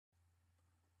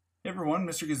Hey everyone,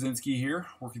 Mr. Kaczynski here,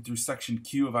 working through Section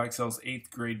Q of IXL's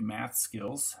 8th grade math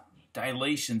skills.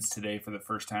 Dilations today for the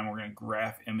first time. We're going to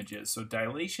graph images. So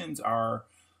dilations are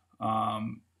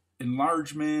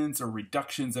enlargements or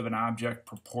reductions of an object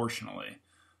proportionally.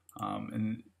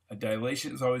 And a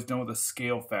dilation is always done with a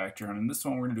scale factor. And in this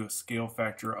one, we're going to do a scale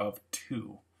factor of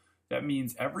 2. That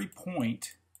means every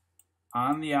point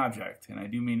on the object, and I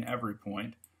do mean every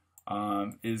point,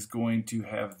 is going to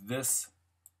have this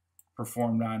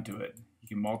performed onto it. You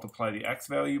can multiply the x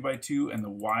value by 2 and the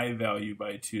y value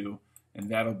by 2, and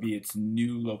that'll be its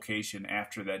new location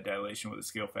after that dilation with a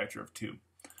scale factor of 2.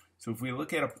 So if we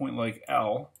look at a point like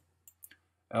L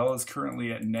is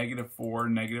currently at -4,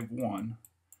 -1.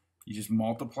 You just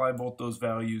multiply both those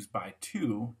values by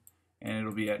 2, and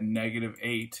it'll be at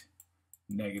 -8,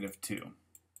 -2.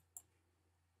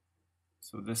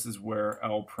 So this is where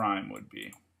L prime would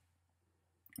be.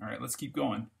 All right, let's keep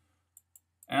going.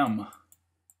 M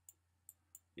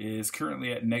is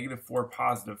currently at -4,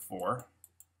 +4.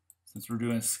 Since we're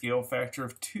doing a scale factor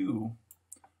of 2,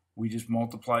 we just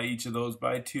multiply each of those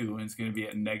by 2, and it's going to be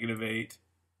at -8,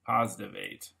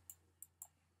 +8.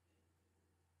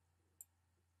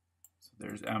 So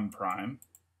there's M prime.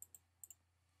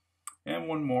 And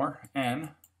one more,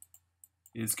 N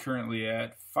is currently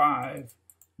at 5,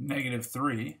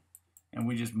 -3, and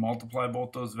we just multiply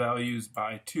both those values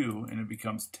by 2, and it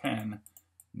becomes 10,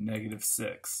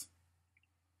 -6.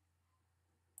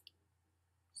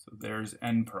 So there's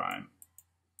N prime.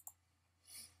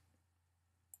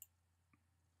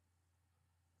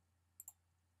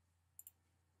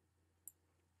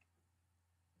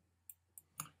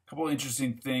 A couple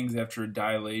interesting things after a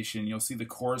dilation. You'll see the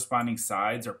corresponding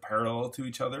sides are parallel to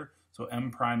each other. So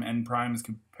M prime, N prime is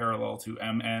parallel to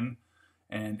MN,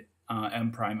 and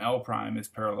M prime, L prime is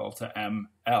parallel to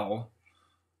ML.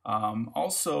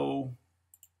 Also,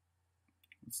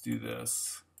 let's do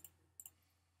this.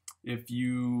 If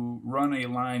you run a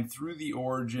line through the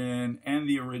origin and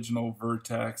the original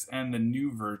vertex and the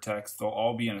new vertex, they'll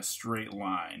all be in a straight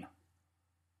line.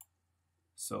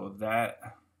 So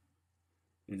that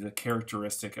is a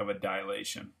characteristic of a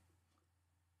dilation.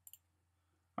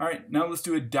 All right, now let's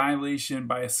do a dilation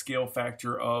by a scale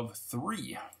factor of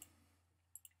 3.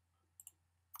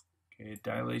 Okay, a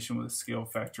dilation with a scale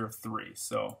factor of 3.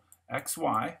 So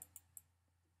xy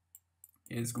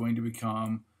is going to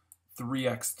become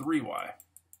 3x 3y.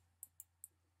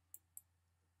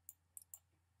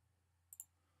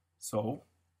 So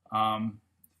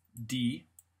D,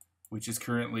 which is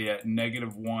currently at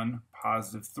 -1,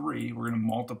 +3, we're going to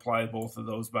multiply both of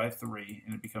those by 3,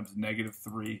 and it becomes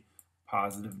 -3,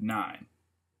 +9.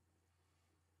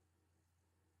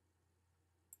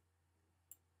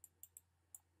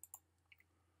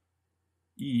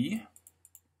 E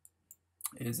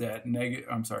is at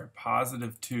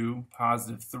 +2,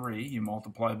 +3. You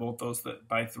multiply both those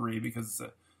by 3 because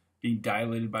it's being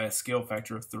dilated by a scale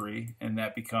factor of 3, and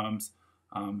that becomes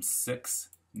 6,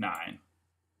 9.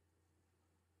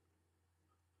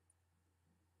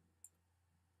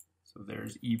 So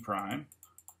there's E prime.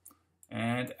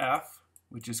 And F,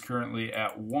 which is currently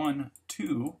at 1,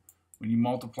 2, when you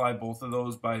multiply both of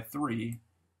those by 3,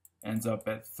 ends up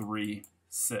at 3,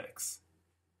 6.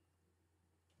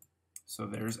 So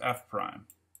there's F prime.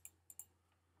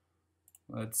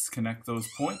 Let's connect those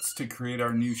points to create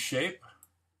our new shape.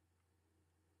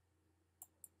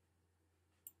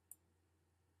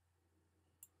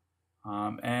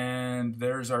 And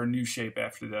there's our new shape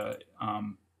after the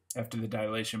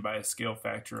dilation by a scale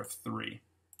factor of 3.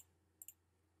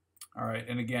 All right,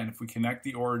 and again, if we connect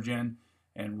the origin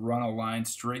and run a line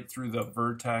straight through the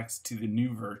vertex to the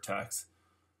new vertex,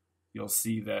 you'll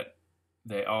see that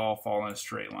they all fall in a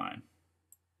straight line.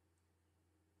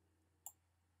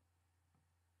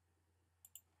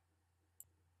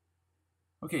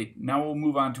 Okay, now we'll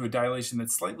move on to a dilation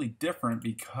that's slightly different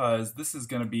because this is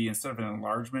going to be, instead of an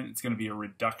enlargement, it's going to be a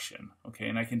reduction. Okay,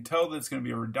 and I can tell that it's going to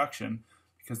be a reduction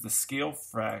because the scale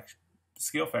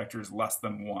factor is less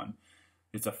than 1.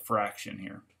 It's a fraction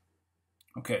here.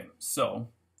 Okay,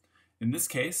 so in this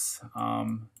case,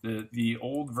 the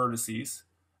old vertices,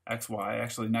 xy,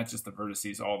 actually not just the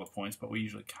vertices, all the points, but we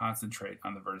usually concentrate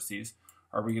on the vertices,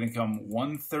 are we going to become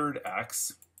 1/3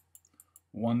 x,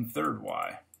 1/3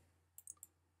 y.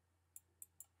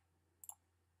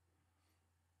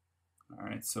 All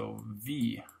right, so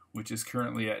V, which is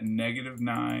currently at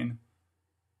 -9,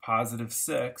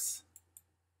 +6,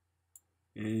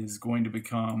 is going to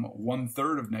become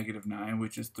 1/3 of -9,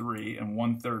 which is 3, and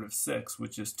 1/3 of 6,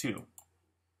 which is 2.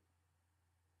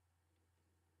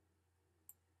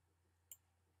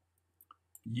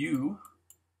 U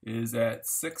is at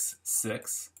 6,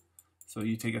 6. So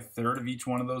you take a third of each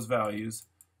one of those values,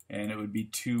 and it would be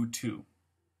 2, 2.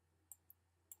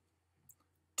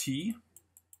 T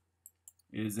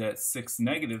is at 6,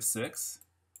 negative 6.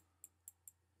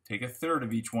 Take a third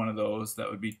of each one of those, that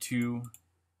would be 2,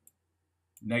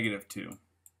 negative 2.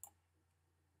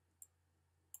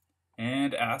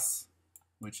 And S,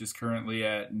 which is currently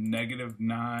at negative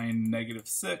 9, negative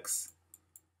 6.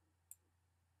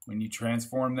 When you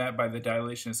transform that by the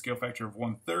dilation of scale factor of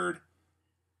 1/3,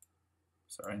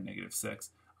 sorry, negative 6,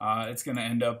 it's going to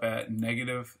end up at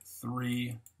negative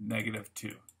 3, negative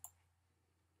 2.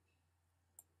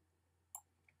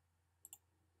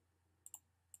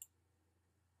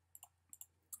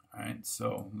 All right,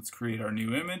 so let's create our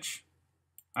new image.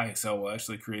 IXL will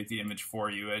actually create the image for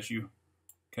you as you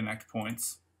connect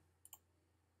points.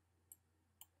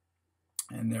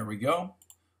 And there we go.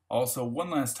 Also, one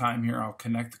last time here, I'll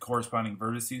connect the corresponding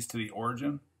vertices to the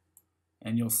origin,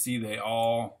 and you'll see they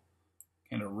all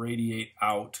kind of radiate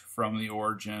out from the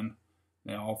origin.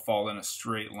 They all fall in a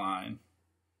straight line.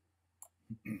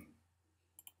 All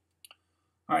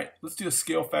right, let's do a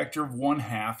scale factor of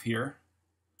 1/2 here.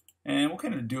 And we'll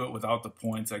kind of do it without the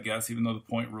points, I guess, even though the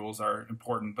point rules are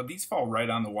important. But these fall right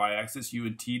on the y-axis, U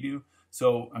and T do.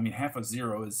 So, I mean, half of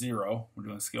 0 is 0. We're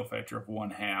doing a scale factor of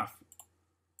 1/2.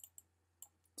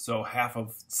 So half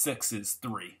of 6 is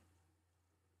 3.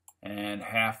 And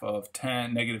half of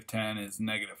 10, negative 10 is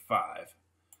negative 5.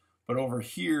 But over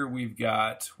here we've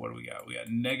got, what do we got? We got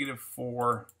negative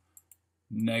 4,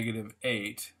 negative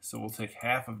 8. So we'll take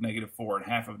half of negative 4 and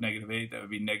half of negative 8. That would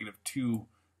be negative 2,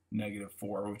 negative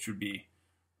 4, which would be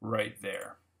right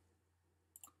there.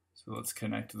 So let's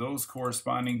connect those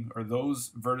corresponding, or those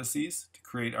vertices to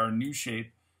create our new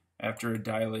shape after a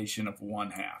dilation of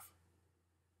 1/2.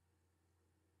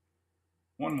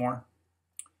 One more.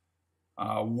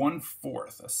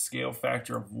 1/4, a scale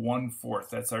factor of 1/4.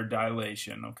 That's our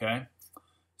dilation, okay?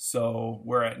 So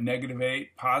we're at negative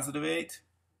 8, positive 8.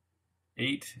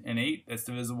 8 and 8, that's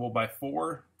divisible by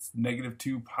 4. It's negative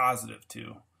 2, positive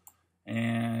 2.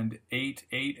 And 8,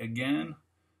 8 again.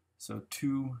 So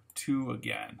 2, 2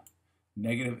 again.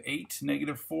 Negative 8,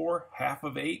 negative 4. Half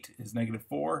of 8 is negative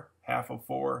 4. Half of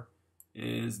 4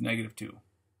 is negative 2.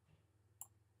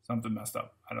 Something messed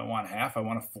up. I don't want half, I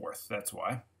want a fourth. That's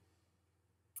why.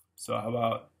 So how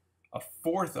about a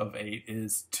fourth of 8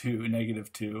 is 2,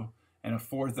 negative 2, and a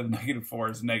fourth of negative 4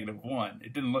 is negative 1.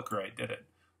 It didn't look right, did it?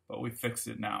 But we fixed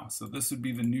it now. So this would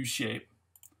be the new shape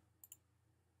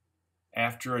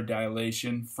after a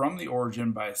dilation from the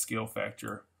origin by a scale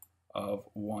factor of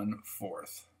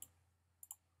 1/4.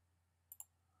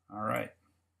 All right.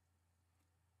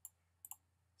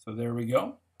 So there we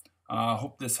go.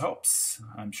 Hope this helps.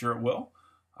 I'm sure it will.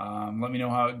 Let me know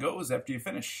how it goes after you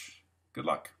finish. Good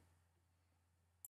luck.